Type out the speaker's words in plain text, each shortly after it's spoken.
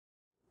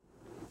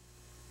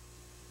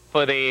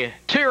for the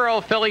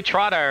 2-year-old filly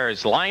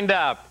trotters lined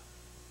up.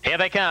 Here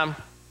they come.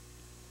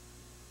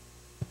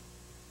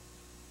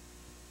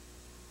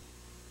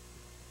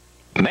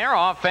 They're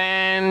off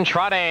and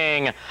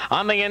trotting.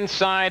 On the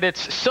inside,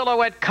 it's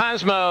Silhouette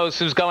Cosmos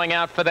who's going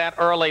out for that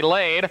early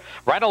lead.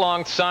 Right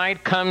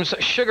alongside comes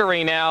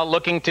Sugary now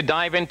looking to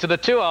dive into the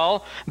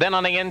 2-0. Then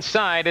on the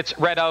inside, it's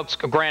Red Oak's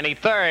Granny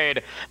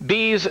third.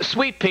 B's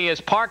Sweet Pea is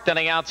parked on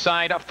the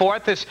outside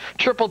fourth. This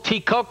Triple T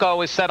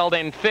Coco is settled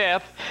in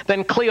fifth.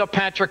 Then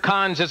Cleopatra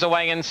Cons is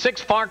away in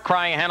sixth. Far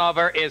Cry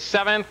Hanover is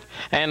seventh.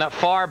 And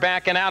far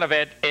back and out of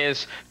it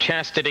is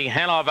Chastity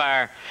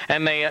Hanover.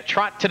 And they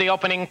trot to the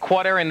opening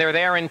quarter, and they're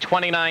there in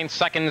 29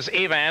 seconds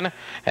even.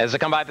 As they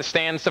come by the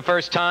stands the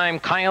first time,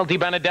 Kyle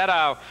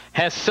DiBenedetto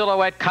has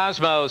Silhouette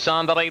Cosmos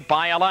on the lead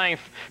by a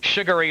length.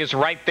 Sugary is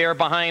right there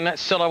behind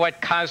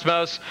Silhouette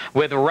Cosmos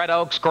with Red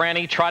Oak's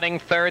Granny trotting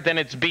third. Then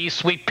it's B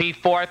Sweet Pea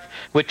fourth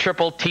with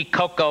Triple T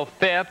Coco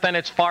fifth. Then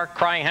it's Far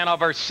Cry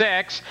Hanover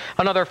sixth.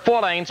 Another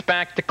 4 lanes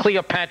back to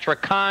Cleopatra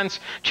Cons.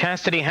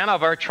 Chastity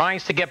Hanover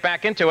tries to get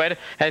back into it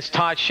as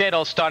Todd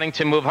Shadle starting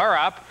to move her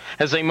up.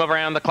 As they move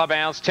around the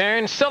clubhouse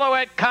turn,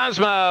 Silhouette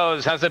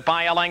Cosmos has it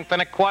by a length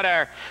and a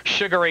quarter.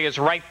 Sugary is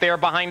right there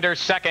behind her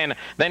second.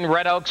 Then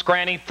Red Oak's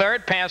Granny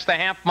third past the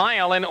half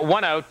mile in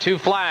 1:02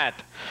 flat.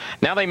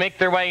 Now they make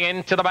their way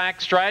into the back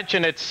stretch,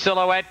 and it's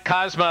Silhouette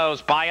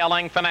Cosmos by a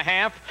length and a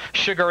half.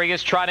 Sugary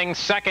is trotting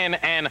second,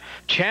 and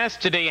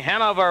Chastity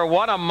Hanover,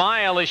 what a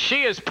mile as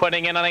she is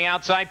putting in on the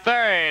outside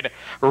third.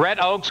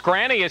 Red Oak's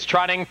Granny is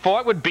trotting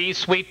fourth with B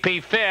Sweet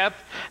Pea fifth.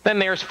 Then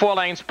there's 4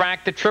 lanes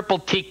back to Triple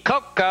T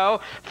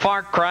Coco,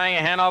 Far Cry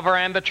Hanover,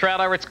 and the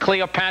trailer. It's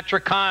Cleopatra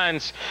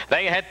Cons.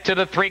 They head to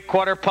the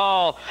 3/4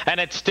 pole,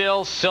 and it's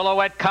still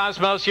Silhouette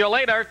Cosmos. Your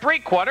later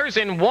 3/4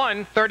 in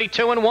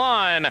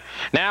 1:32.1.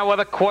 Now with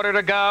a quarter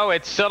to go,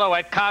 it's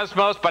Silhouette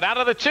Cosmos, but out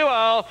of the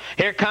 2-0,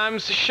 here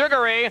comes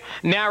Sugary,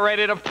 now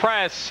ready to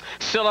press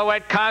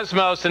Silhouette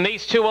Cosmos, and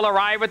these two will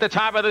arrive at the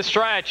top of the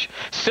stretch.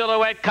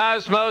 Silhouette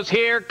Cosmos,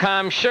 here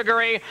comes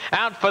Sugary,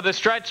 out for the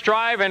stretch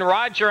drive, and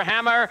Roger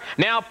Hammer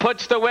now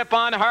puts the whip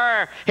on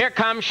her. Here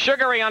comes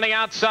Sugary on the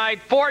outside,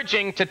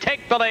 forging to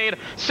take the lead.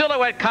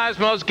 Silhouette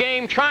Cosmos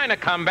game trying to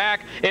come back.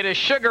 It is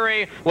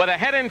Sugary with a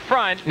head in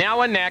front,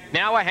 now a neck,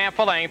 now a half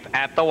a length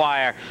at the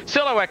wire.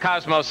 Silhouette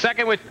Cosmos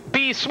second with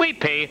B Sweet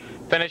Pea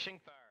finishing